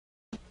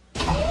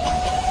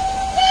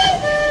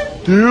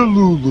Dear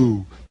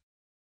Lulu.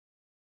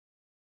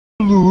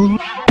 Lulu.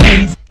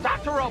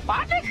 Dr.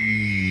 Robotnik?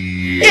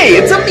 Hey,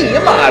 it's a me,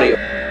 Mario.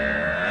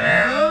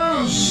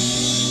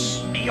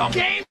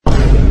 Okay.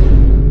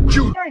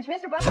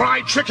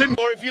 Fried chicken.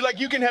 Or if you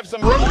like, you can have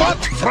some robot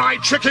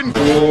fried chicken.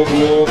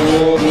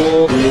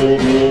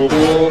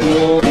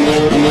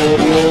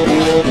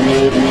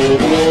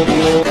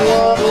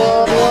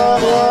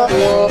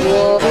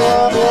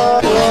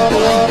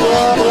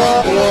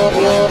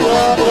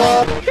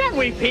 Can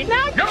we pee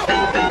now?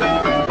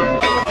 No.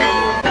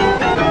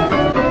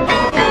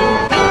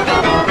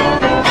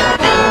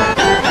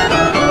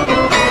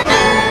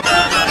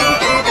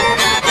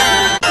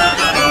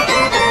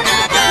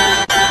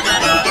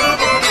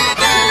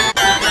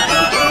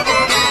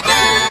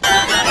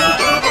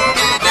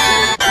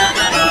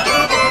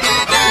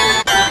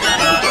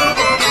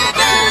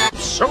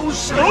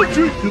 I'll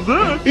drink to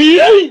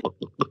that.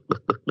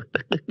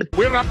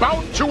 We're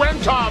about to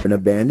enter An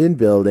abandoned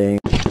building.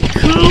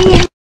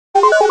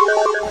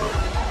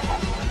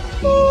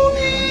 Oh,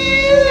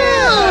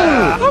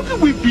 yeah! How can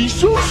we be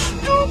so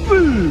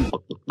stupid?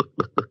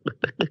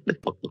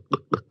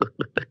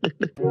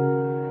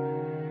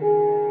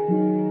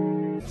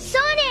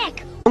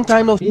 Sonic! Long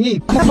time no see.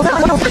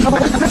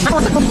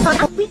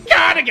 We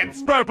gotta get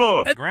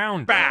purple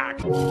ground back.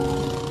 Wake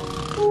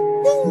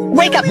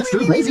up,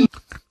 Mr. Lazy.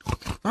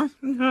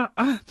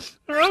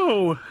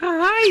 Oh,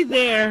 hi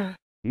there.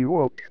 You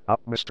woke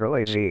up, Mr.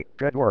 Lazy.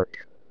 Good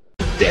work.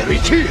 There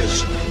it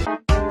is.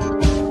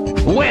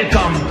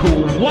 Welcome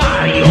to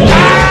Wario.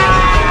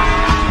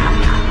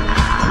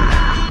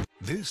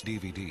 This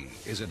DVD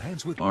is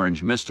enhanced with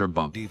Orange Mr.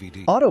 Bump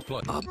DVD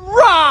Autoplay.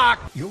 Rock!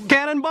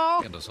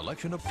 Cannonball. and a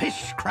selection of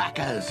Fish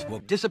crackers. will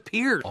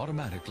Disappeared.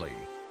 automatically.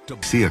 To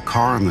See a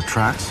car on the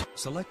tracks?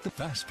 select the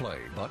Fast Play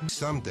button.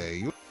 Someday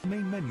you... The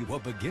main menu will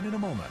begin in a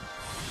moment.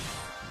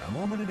 A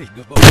moment and a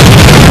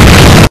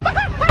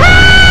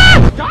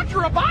Dr.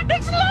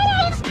 Robotnik's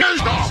Lols!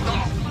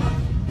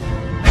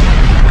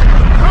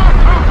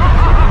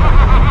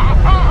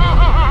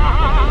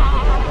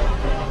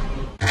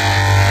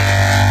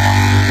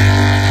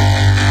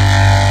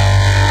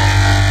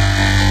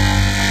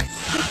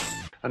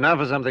 And now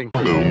for something.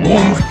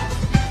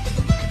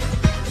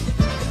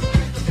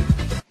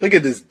 Look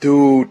at this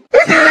dude.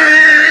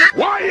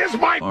 Why is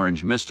my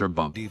Orange Mr.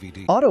 Bump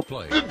DVD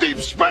Autoplay. in deep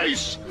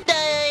space?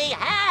 Say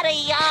howdy,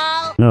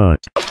 y'all! Nut.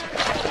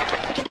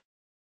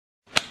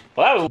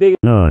 Well, that was big.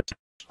 Nut.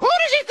 Who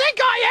does he think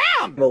I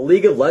am? I'm a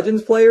League of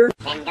Legends player.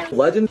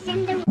 Legends.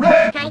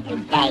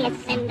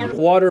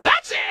 Water.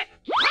 That's it.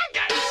 I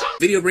got some.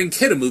 Video Brain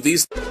Kiddo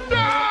Movies.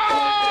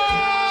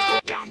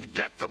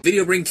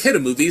 Video Brain Kiddo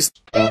Movies.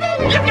 You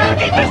gotta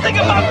keep this thing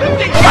about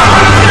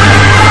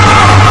 50.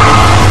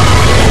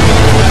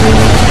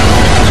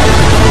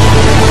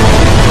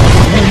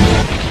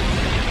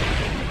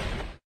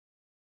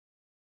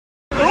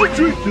 I'll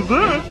drink to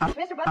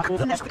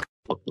that.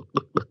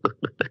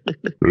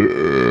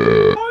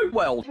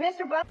 Well,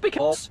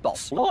 because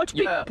boss like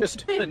yeah,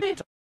 pissed in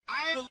it.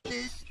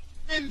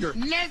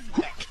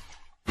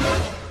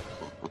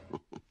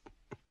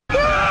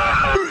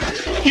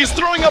 He's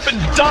throwing up and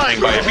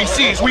dying by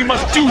NPCs. We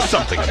must do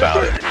something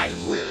about it. I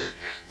will.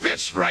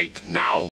 This right now.